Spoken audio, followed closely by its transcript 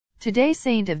Today's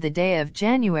saint of the day of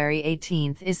January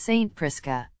 18th is Saint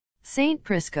Prisca. Saint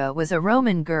Prisca was a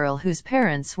Roman girl whose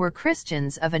parents were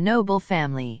Christians of a noble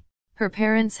family. Her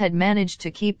parents had managed to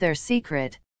keep their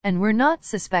secret, and were not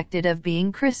suspected of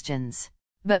being Christians.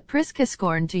 But Prisca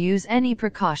scorned to use any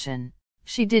precaution.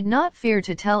 She did not fear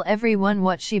to tell everyone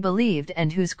what she believed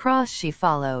and whose cross she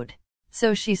followed.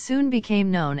 So she soon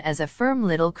became known as a firm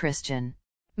little Christian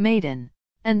maiden.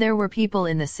 And there were people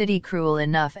in the city cruel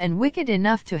enough and wicked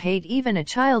enough to hate even a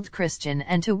child Christian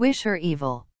and to wish her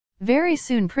evil. Very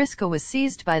soon Prisca was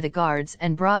seized by the guards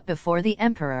and brought before the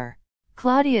emperor.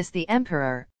 Claudius the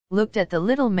emperor looked at the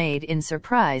little maid in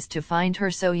surprise to find her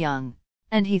so young.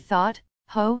 And he thought,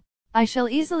 "Ho, I shall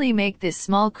easily make this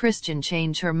small Christian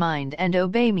change her mind and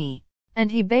obey me."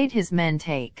 And he bade his men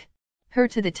take her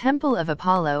to the temple of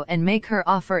Apollo and make her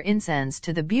offer incense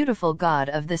to the beautiful god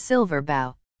of the silver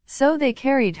bow. So they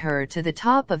carried her to the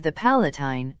top of the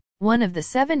Palatine, one of the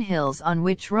 7 hills on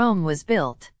which Rome was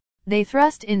built. They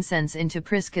thrust incense into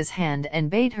Prisca's hand and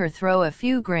bade her throw a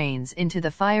few grains into the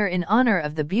fire in honor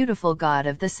of the beautiful god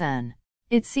of the sun.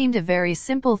 It seemed a very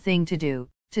simple thing to do,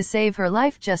 to save her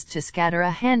life, just to scatter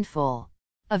a handful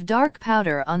of dark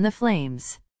powder on the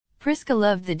flames. Prisca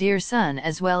loved the dear sun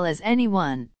as well as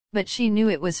anyone, but she knew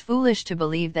it was foolish to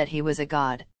believe that he was a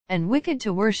god, and wicked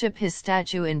to worship his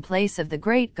statue in place of the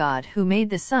great God who made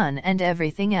the sun and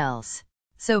everything else.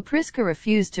 So Prisca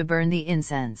refused to burn the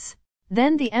incense.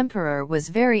 Then the emperor was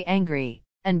very angry,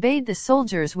 and bade the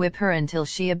soldiers whip her until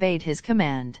she obeyed his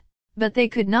command. But they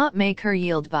could not make her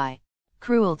yield by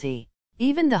cruelty.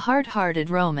 Even the hard-hearted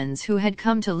Romans who had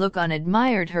come to look on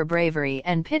admired her bravery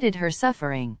and pitied her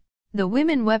suffering. The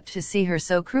women wept to see her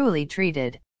so cruelly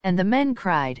treated, and the men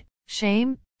cried,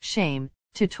 "Shame, shame,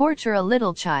 to torture a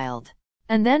little child."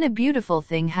 And then a beautiful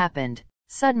thing happened.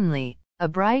 Suddenly, a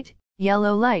bright,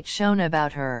 yellow light shone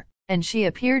about her, and she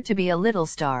appeared to be a little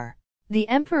star. The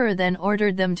emperor then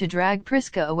ordered them to drag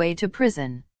Prisca away to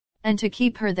prison, and to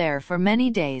keep her there for many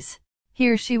days.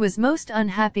 Here she was most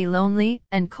unhappy, lonely,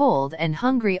 and cold and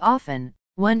hungry, often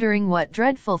wondering what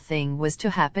dreadful thing was to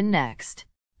happen next.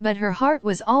 But her heart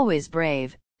was always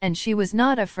brave, and she was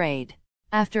not afraid.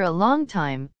 After a long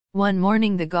time, one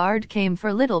morning the guard came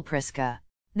for little Prisca.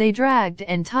 They dragged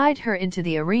and tied her into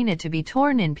the arena to be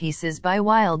torn in pieces by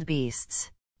wild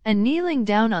beasts. And kneeling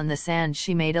down on the sand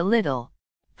she made a little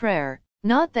prayer,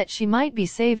 not that she might be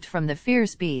saved from the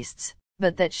fierce beasts,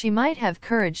 but that she might have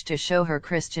courage to show her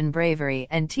Christian bravery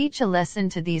and teach a lesson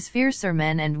to these fiercer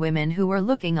men and women who were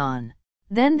looking on.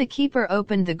 Then the keeper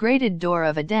opened the grated door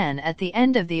of a den at the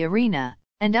end of the arena,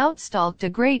 and out stalked a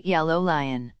great yellow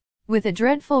lion. With a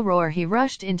dreadful roar he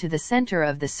rushed into the center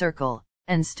of the circle,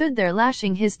 and stood there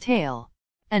lashing his tail,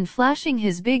 and flashing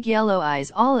his big yellow eyes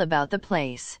all about the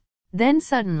place. Then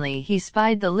suddenly he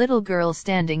spied the little girl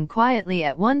standing quietly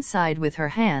at one side with her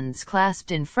hands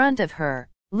clasped in front of her,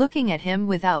 looking at him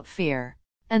without fear.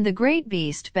 And the great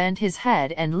beast bent his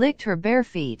head and licked her bare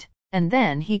feet, and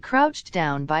then he crouched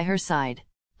down by her side.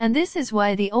 And this is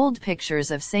why the old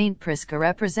pictures of Saint Prisca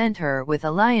represent her with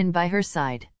a lion by her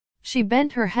side. She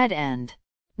bent her head and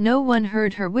no one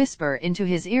heard her whisper into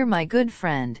his ear, "My good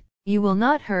friend, you will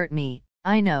not hurt me,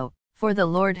 I know, for the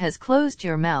Lord has closed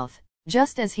your mouth,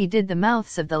 just as he did the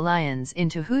mouths of the lions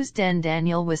into whose den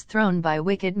Daniel was thrown by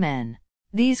wicked men.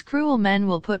 These cruel men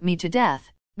will put me to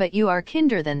death, but you are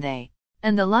kinder than they."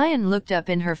 And the lion looked up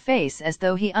in her face as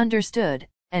though he understood,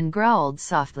 and growled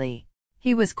softly.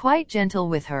 He was quite gentle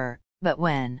with her, but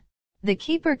when the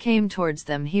keeper came towards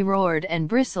them he roared and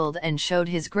bristled and showed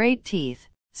his great teeth,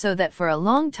 so that for a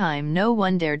long time no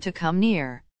one dared to come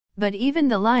near. But even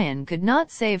the lion could not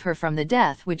save her from the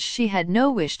death which she had no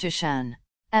wish to shun.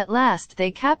 At last they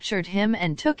captured him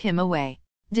and took him away.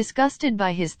 Disgusted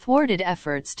by his thwarted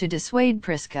efforts to dissuade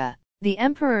Prisca, the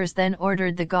emperors then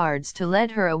ordered the guards to lead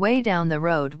her away down the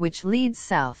road which leads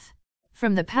south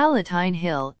from the Palatine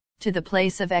Hill to the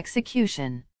place of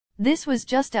execution. This was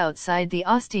just outside the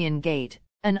Ostian Gate,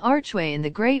 an archway in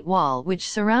the great wall which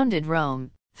surrounded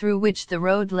Rome, through which the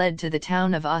road led to the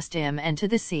town of Ostium and to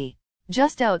the sea.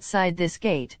 Just outside this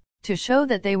gate, to show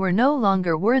that they were no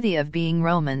longer worthy of being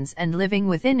Romans and living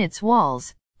within its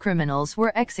walls, criminals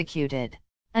were executed.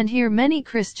 And here many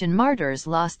Christian martyrs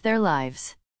lost their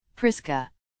lives.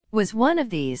 Prisca was one of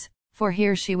these, for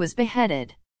here she was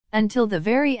beheaded. Until the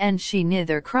very end she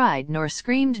neither cried nor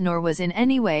screamed nor was in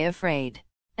any way afraid.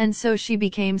 And so she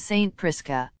became Saint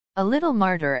Prisca, a little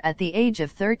martyr at the age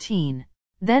of 13.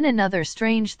 Then another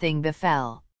strange thing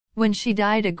befell. When she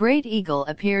died, a great eagle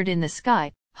appeared in the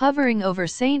sky, hovering over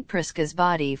Saint Prisca's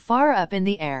body far up in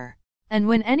the air. And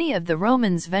when any of the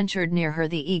Romans ventured near her,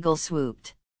 the eagle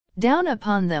swooped down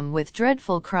upon them with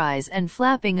dreadful cries and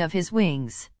flapping of his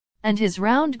wings. And his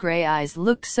round grey eyes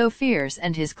looked so fierce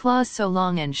and his claws so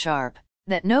long and sharp,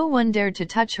 that no one dared to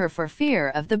touch her for fear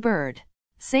of the bird.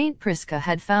 Saint Prisca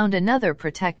had found another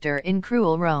protector in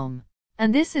cruel Rome.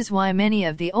 And this is why many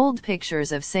of the old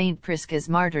pictures of Saint Prisca's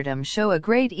martyrdom show a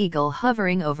great eagle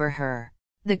hovering over her.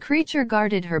 The creature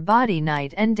guarded her body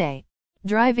night and day,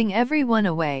 driving everyone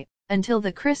away, until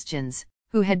the Christians,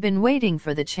 who had been waiting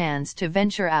for the chance to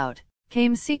venture out,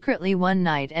 came secretly one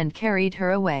night and carried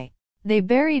her away. They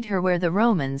buried her where the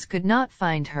Romans could not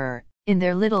find her, in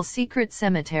their little secret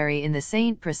cemetery in the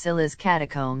St. Priscilla's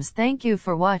catacombs. Thank you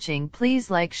for watching. Please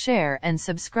like, share and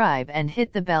subscribe and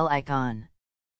hit the bell icon.